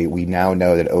 We now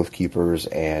know that Oath Keepers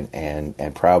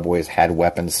and Proud Boys had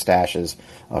weapons stashes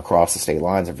across the state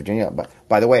lines in Virginia. But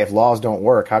by the way, if laws don't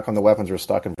work, how come the weapons were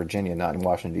stuck in Virginia, not in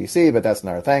Washington, D.C.? But that's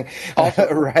another thing. Also,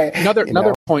 right?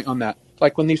 Another point on that.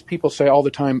 Like when these people say all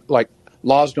the time, like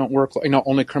laws don't work,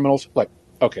 only criminals. Like,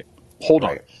 okay, hold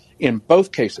on. In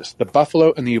both cases, the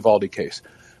Buffalo and the Uvalde case,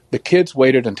 the kids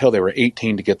waited until they were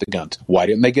 18 to get the guns. Why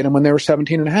didn't they get them when they were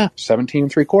 17 and a half, 17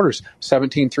 and 3/4,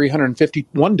 17,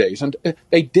 351 days? And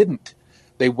they didn't.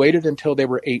 They waited until they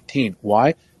were 18.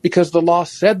 Why? Because the law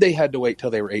said they had to wait till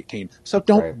they were 18. So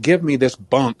don't give me this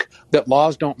bunk that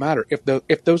laws don't matter.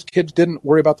 If those kids didn't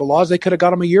worry about the laws, they could have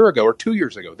got them a year ago or 2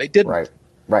 years ago. They didn't.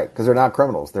 Right, because they're not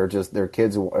criminals. They're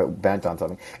kids bent on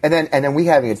something. And then we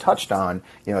haven't even touched on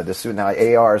the suit. Now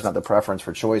AR is not the preference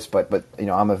for choice, but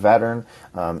I'm a veteran.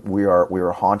 We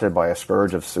are haunted by a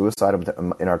scourge of suicide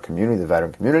in our community, the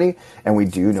veteran community, and we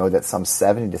do know that some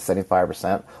 70 to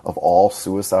 75% of all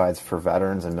suicides for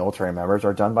veterans and military members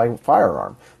are done by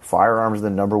firearm. Firearms are the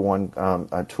number one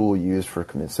tool used for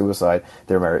committing suicide.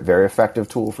 They're a very, very effective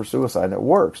tool for suicide, and it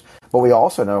works. But we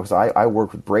also know, because I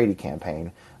worked with Brady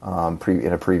campaign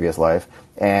in a previous life,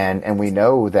 and we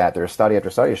know that there's study after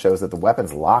study shows that the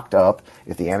weapon's locked up,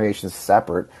 if the ammunition is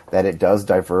separate, that it does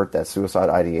divert that suicide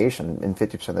ideation in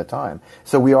 50% of the time.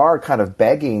 So we are kind of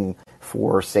begging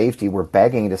for safety. We're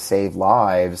begging to save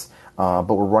lives, but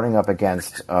we're running up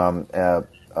against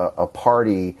a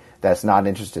party that's not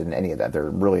interested in any of that. They're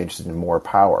really interested in more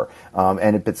power.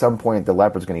 And at some point, the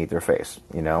leopard's going to eat their face.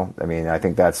 I mean, I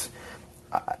think that's...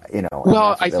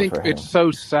 Well, I think it's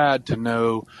so sad to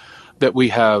know that we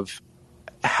have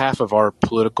half of our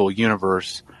political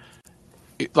universe,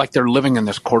 like they're living in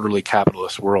this quarterly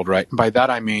capitalist world, right? And by that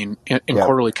I mean, in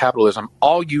quarterly capitalism,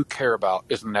 all you care about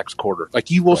is the next quarter.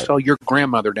 Like you will sell your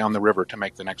grandmother down the river to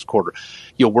make the next quarter.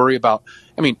 You'll worry about,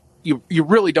 you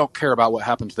really don't care about what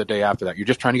happens the day after that. You're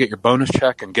just trying to get your bonus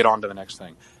check and get on to the next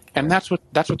thing. And that's what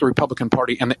the Republican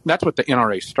Party, and that's what the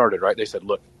NRA started, right? They said,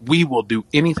 look, we will do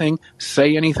anything,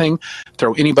 say anything,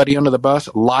 throw anybody under the bus,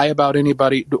 lie about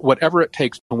anybody, whatever it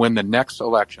takes to win the next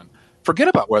election. Forget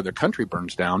about whether the country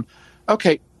burns down.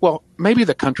 Okay, well, maybe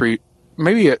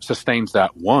it sustains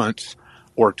that once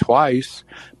or twice,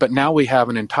 but now we have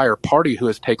an entire party who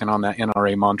has taken on that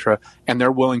NRA mantra, and they're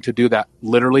willing to do that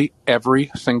literally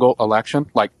every single election,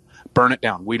 like burn it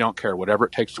down. We don't care, whatever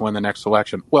it takes to win the next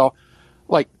election. Well,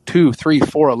 like 2, 3,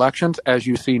 4 elections, as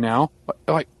you see now,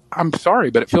 like, I'm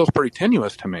sorry, but it feels pretty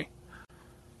tenuous to me.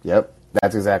 Yep.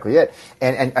 That's exactly it.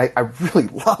 And I really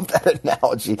love that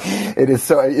analogy. It is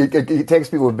so, it takes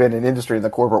people who've been in industry in the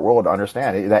corporate world to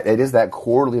understand it, that it is that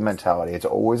quarterly mentality. It's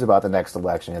always about the next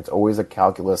election. It's always a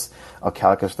calculus for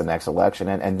the next election.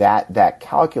 And that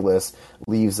calculus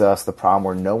leaves us the problem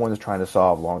where no one's trying to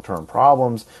solve long-term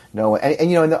problems. No,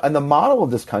 and the model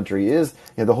of this country is,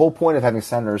 the whole point of having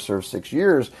senators serve 6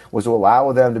 years was to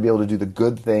allow them to be able to do the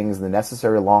good things, the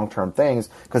necessary long-term things,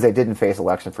 because they didn't face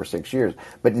election for 6 years.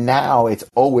 But now it's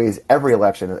always every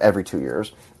election every 2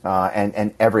 years,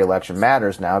 and every election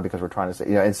matters now because we're trying to say,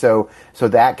 and so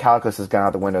that calculus has gone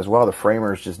out the window as well. The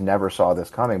framers just never saw this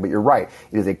coming. But you're right;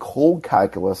 it is a cold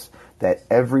calculus that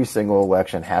every single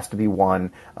election has to be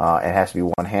won, and has to be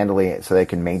won handily, so they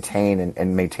can maintain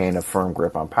and maintain a firm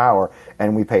grip on power,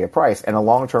 and we pay a price. And a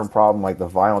long-term problem like the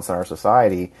violence in our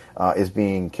society is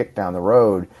being kicked down the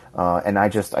road. And I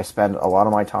spend a lot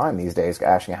of my time these days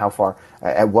asking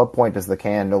at what point does the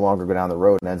can no longer go down the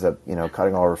road and ends up,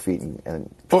 cutting all our feet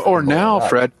and or now,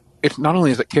 Fred, it's not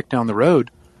only is it kicked down the road,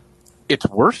 it's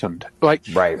worsened. Right.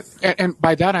 And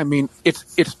by that I mean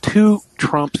it's to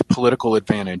Trump's political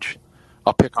advantage.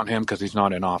 I'll pick on him because he's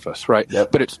not in office, right?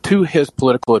 Yep. But it's to his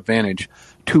political advantage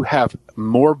to have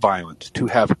more violence, to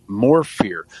have more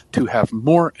fear, to have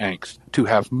more angst, to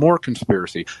have more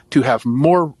conspiracy, to have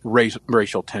more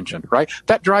racial tension, right?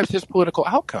 That drives his political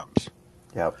outcomes.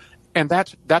 Yep. And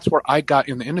that's where I got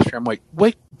in the industry. I'm like,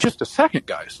 wait, just a second,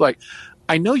 guys.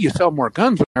 I know you sell more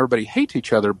guns when everybody hates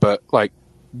each other, but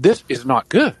this is not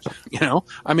good.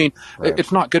 Right.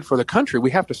 It's not good for the country.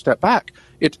 We have to step back.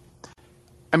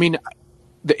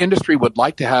 The industry would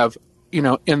like to have,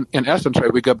 in essence,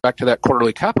 right, we go back to that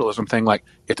quarterly capitalism thing,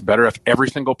 it's better if every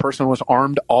single person was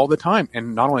armed all the time.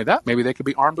 And not only that, maybe they could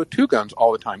be armed with 2 guns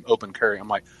all the time, open carry. I'm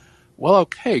like, well,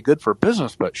 okay, good for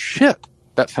business, but shit,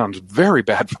 that sounds very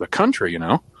bad for the country,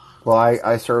 Well,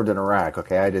 I served in Iraq,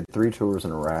 okay? I did 3 tours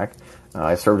in Iraq.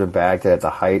 I served in Baghdad at the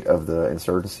height of the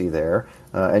insurgency there.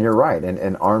 And you're right,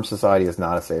 and armed society is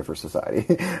not a safer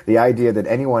society. The idea that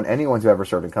anyone who's ever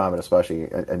served in combat, especially,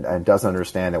 and doesn't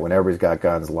understand that when everybody's got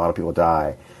guns, a lot of people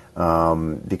die.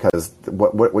 Because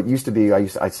what used to be, I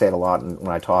say it a lot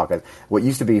when I talk, what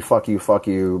used to be fuck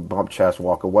you, bump chest,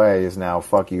 walk away is now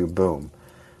fuck you, boom.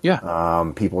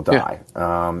 Yeah. People die.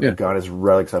 Gun is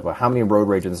really acceptable. How many road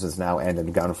rage incidents now end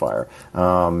in gunfire?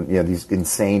 These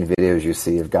insane videos you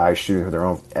see of guys shooting with their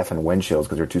own effing windshields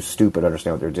because they're too stupid to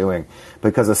understand what they're doing.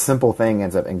 Because a simple thing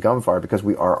ends up in gunfire because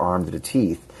we are armed to the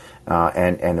teeth.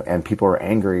 And people are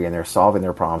angry and they're solving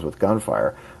their problems with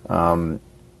gunfire. I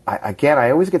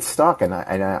always get stuck, and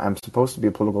I'm supposed to be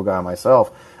a political guy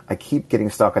myself. I keep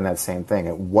getting stuck on that same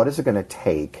thing. What is it going to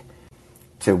take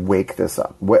to wake this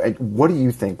up? What do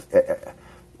you think?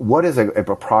 What is a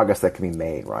progress that can be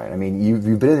made, Ryan? I mean, you've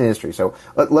been in the industry, so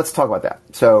let's talk about that.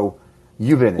 So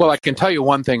you've been in the industry. I can tell you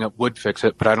one thing that would fix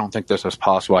it, but I don't think this is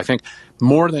possible. I think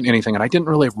more than anything, and I didn't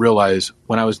really realize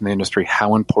when I was in the industry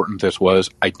how important this was.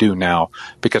 I do now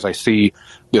because I see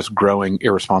this growing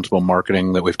irresponsible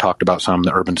marketing that we've talked about some,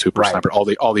 the urban super sniper,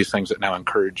 all these things that now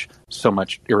encourage so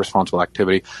much irresponsible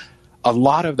activity. A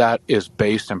lot of that is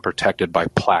based and protected by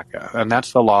PLACA, and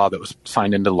that's the law that was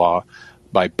signed into law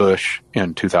by Bush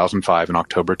in 2005, in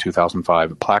October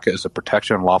 2005. PLACA is the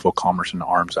Protection of Lawful Commerce in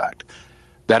Arms Act.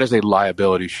 That is a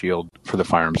liability shield for the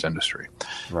firearms industry.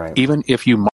 Right. Even if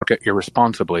you market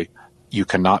irresponsibly, you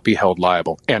cannot be held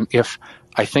liable. And if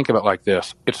I think of it like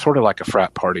this, it's sort of like a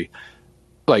frat party.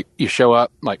 You show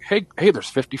up, hey, there's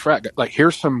 50 frat guys.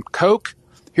 Here's some Coke,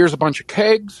 here's a bunch of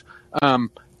kegs.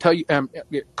 Tell you,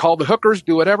 call the hookers,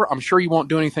 do whatever. I'm sure you won't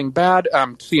do anything bad.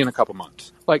 See you in a couple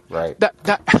months. Right.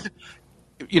 That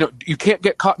you can't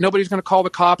get caught. Nobody's going to call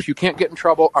the cops. You can't get in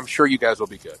trouble. I'm sure you guys will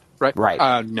be good. Right.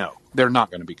 Right. No, they're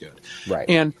not going to be good. Right.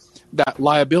 And that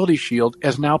liability shield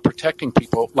is now protecting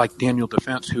people like Daniel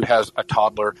Defense, who has a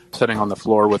toddler sitting on the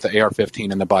floor with the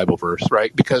AR-15 and the Bible verse,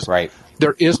 right? Because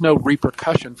there is no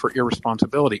repercussion for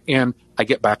irresponsibility. And I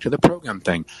get back to the pro-gun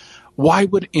thing. Why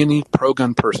would any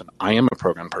pro-gun person, I am a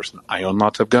pro-gun person, I own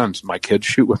lots of guns, my kids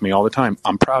shoot with me all the time,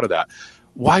 I'm proud of that.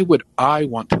 Why would I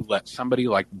want to let somebody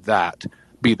like that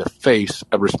be the face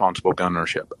of responsible gun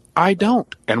ownership? I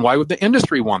don't. And why would the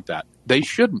industry want that? They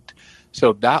shouldn't.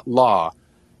 So that law,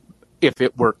 if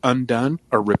it were undone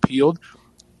or repealed,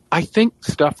 I think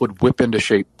stuff would whip into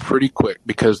shape pretty quick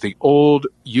because the old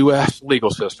U.S.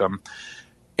 legal system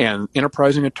and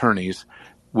enterprising attorneys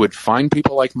would find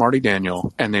people like Marty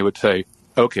Daniel and they would say,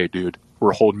 okay, dude,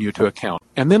 we're holding you to account.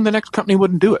 And then the next company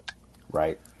wouldn't do it.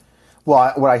 Right.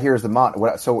 Well, what I hear is the money.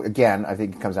 So again, I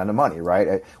think it comes down to money,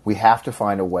 right? We have to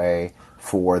find a way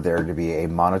for there to be a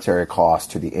monetary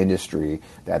cost to the industry,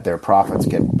 that their profits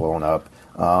get blown up,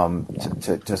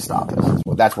 to stop this.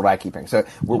 Well, that's what I keep hearing. So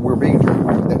we're being,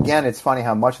 again, it's funny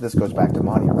how much of this goes back to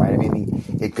money, right? I mean,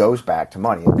 it goes back to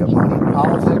money. It goes money in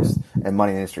politics and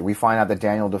money in industry. We find out that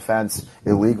Daniel Defense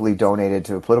illegally donated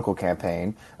to a political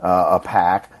campaign, a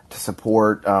PAC, to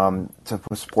support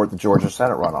the Georgia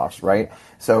Senate runoffs, right?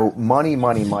 So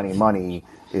money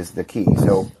is the key.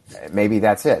 So maybe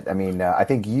that's it. I mean, I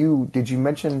think you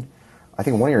mention, I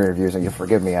think in one of your interviews, and you'll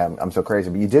forgive me, I'm so crazy,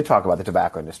 but you did talk about the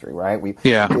tobacco industry, right? We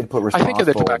did put responsible. I think of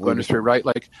the tobacco industry, right?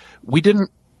 Like we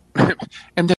didn't,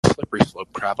 and this slippery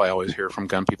slope crap I always hear from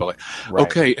gun people, like, right.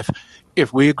 Okay,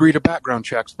 if we agree to background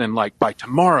checks, then like by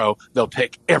tomorrow they'll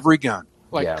take every gun.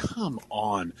 Like, come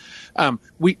on.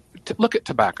 Look at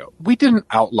tobacco. We didn't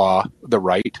outlaw the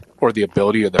right or the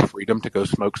ability or the freedom to go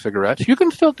smoke cigarettes. You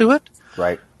can still do it.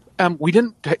 Right. We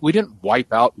didn't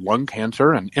wipe out lung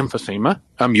cancer and emphysema.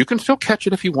 You can still catch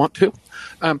it if you want to.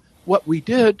 What we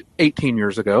did 18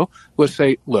 years ago was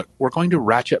say, look, we're going to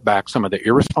ratchet back some of the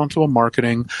irresponsible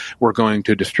marketing. We're going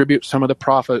to distribute some of the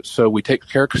profits so we take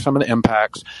care of some of the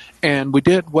impacts. And we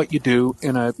did what you do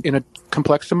in a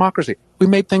complex democracy. We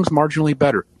made things marginally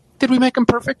better. Did we make them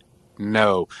perfect?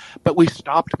 No. But we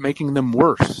stopped making them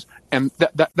worse. And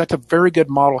that's a very good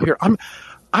model here.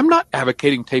 I'm not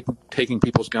advocating taking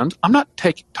people's guns. I'm not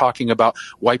talking about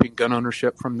wiping gun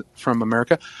ownership from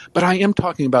America, but I am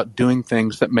talking about doing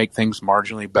things that make things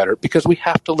marginally better because we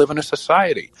have to live in a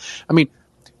society. I mean,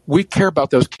 we care about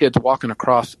those kids walking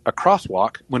across a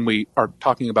crosswalk when we are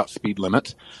talking about speed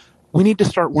limits. We need to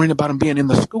start worrying about them being in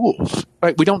the schools,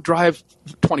 right? We don't drive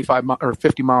 25 or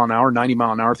 50 mile an hour, 90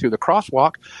 mile an hour through the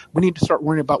crosswalk. We need to start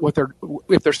worrying about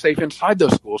if they're safe inside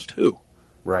those schools too.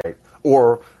 Right.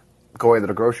 Or going to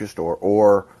the grocery store,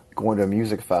 or going to a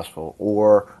music festival,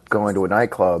 or going to a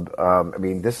nightclub. I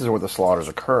mean, this is where the slaughter is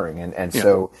occurring. And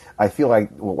so I feel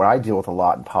like what I deal with a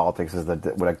lot in politics is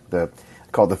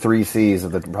called the 3 C's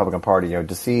of the Republican Party,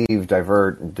 deceive,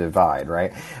 divert, and divide,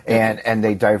 right? And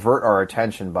they divert our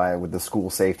attention with the school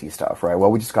safety stuff, right? Well,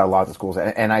 we just got a lot of the schools.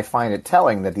 And I find it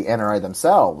telling that the NRA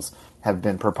themselves have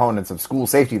been proponents of school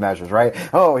safety measures, right?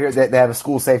 Oh, here they have a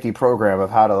school safety program of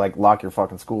how to lock your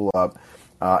fucking school up.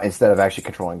 Instead of actually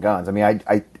controlling guns. I mean,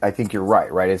 I think you're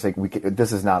right? It's like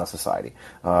this is not a society.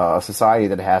 A society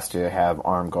that has to have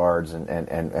armed guards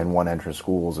and one entrance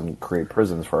schools and create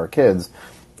prisons for our kids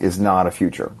is not a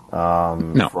future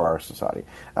for our society.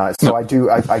 So I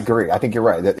agree. I think you're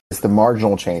right. That it's the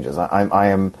marginal changes. I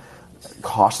am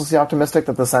cautiously optimistic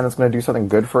that the Senate's going to do something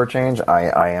good for a change.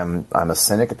 I'm a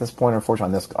cynic at this point,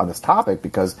 unfortunately, on this topic,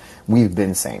 because we've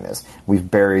been saying this. We've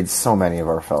buried so many of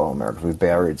our fellow Americans. We've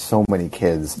buried so many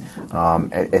kids.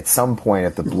 At some point,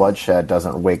 if the bloodshed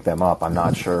doesn't wake them up, I'm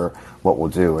not sure what we'll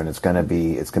do, and it's going to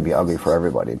be ugly for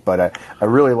everybody. But I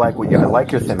really like I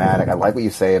like your thematic. I like what you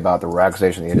say about the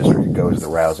radicalization of the industry goes to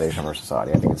the radicalization of our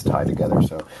society. I think it's tied together.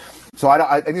 So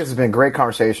I think this has been a great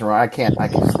conversation, Ryan. I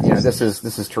can this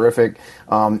is terrific.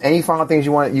 Any final things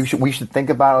we should think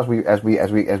about as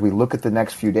we look at the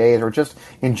next few days, or just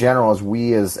in general as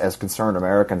we as concerned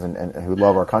Americans and who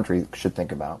love our country should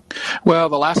think about? Well,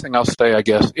 the last thing I'll say, I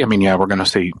guess, we're going to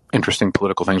see interesting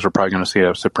political things. We're probably going to see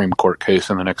a Supreme Court case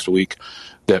in the next week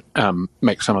that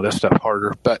makes some of this stuff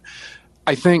harder. But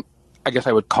I guess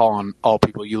I would call on all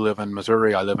people. You live in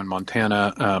Missouri, I live in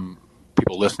Montana.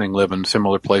 People listening live in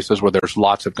similar places where there's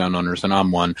lots of gun owners, and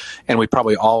I'm one. And we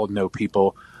probably all know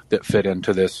people that fit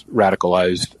into this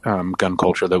radicalized gun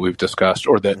culture that we've discussed,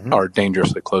 or that are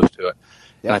dangerously close to it.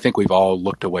 Yep. And I think we've all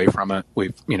looked away from it.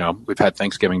 We've had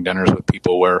Thanksgiving dinners with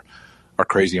people where our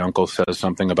crazy uncle says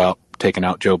something about taking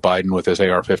out Joe Biden with his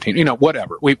AR-15.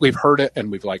 Whatever. We've heard it,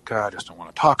 and we've I just don't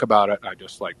want to talk about it. I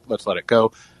just let's let it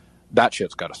go. That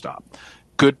shit's got to stop.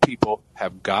 Good people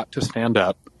have got to stand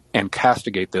up and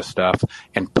castigate this stuff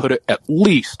and at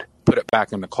least put it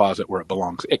back in the closet where it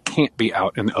belongs. It can't be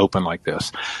out in the open like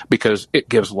this, because it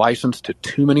gives license to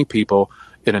too many people.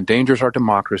 It endangers our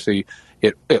democracy.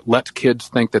 It lets kids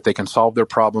think that they can solve their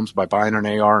problems by buying an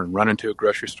AR and run into a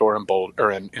grocery store in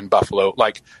Buffalo.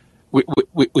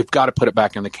 We've got to put it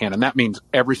back in the can. And that means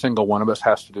every single one of us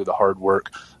has to do the hard work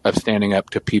of standing up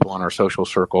to people in our social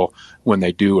circle when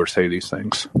they do or say these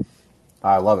things.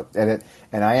 I love it,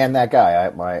 and I am that guy.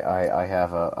 I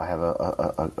have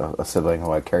a sibling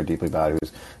who I care deeply about,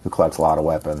 who collects a lot of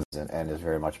weapons and is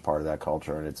very much part of that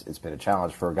culture. And it's been a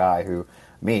challenge for a guy who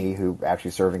actually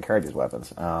served and carried these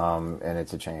weapons. And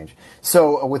it's a change.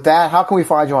 So with that, how can we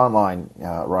find you online,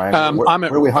 Ryan? I'm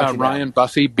at Ryan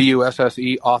Busse,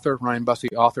 Busse, author,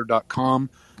 RyanBusseAuthor.com.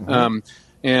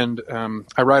 And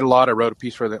I write a lot. I wrote a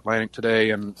piece for The Atlantic today,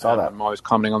 and I'm always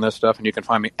commenting on this stuff. And you can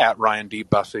find me at Ryan D.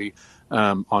 Busse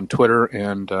on Twitter.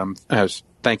 And as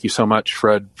thank you so much,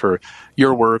 Fred, for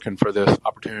your work and for this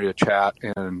opportunity to chat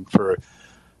and for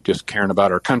just caring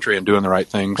about our country and doing the right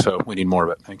thing. So we need more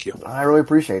of it. Thank you. I really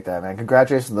appreciate that, man.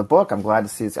 Congratulations on the book. I'm glad to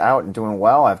see it's out and doing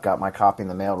well. I've got my copy in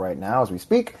the mail right now as we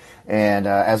speak. And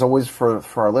as always, for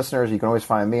our listeners, you can always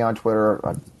find me on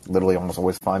Twitter. Literally almost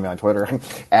always find me on Twitter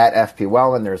at FP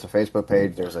Wellman. There's a Facebook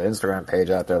page. There's an Instagram page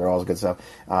out there. They're all good stuff.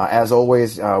 As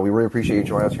always, we really appreciate you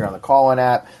joining us here on the Call-In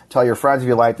app. Tell your friends if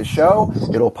you like the show.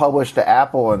 It'll publish to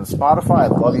Apple and Spotify.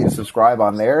 I'd love you to subscribe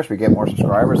on there so we get more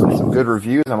subscribers and some good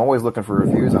reviews. I'm always looking for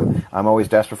reviews. I'm always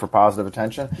desperate for positive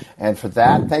attention. And for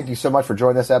that, thank you so much for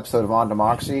joining this episode of On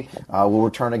Democracy. We'll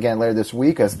return again later this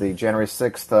week as the January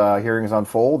 6th hearings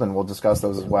unfold, and we'll discuss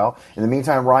those as well. In the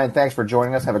meantime, Ryan, thanks for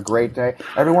joining us. Have a great day.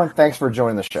 Everyone, thanks for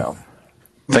joining the show.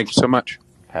 Thank you so much.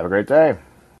 Have a great day.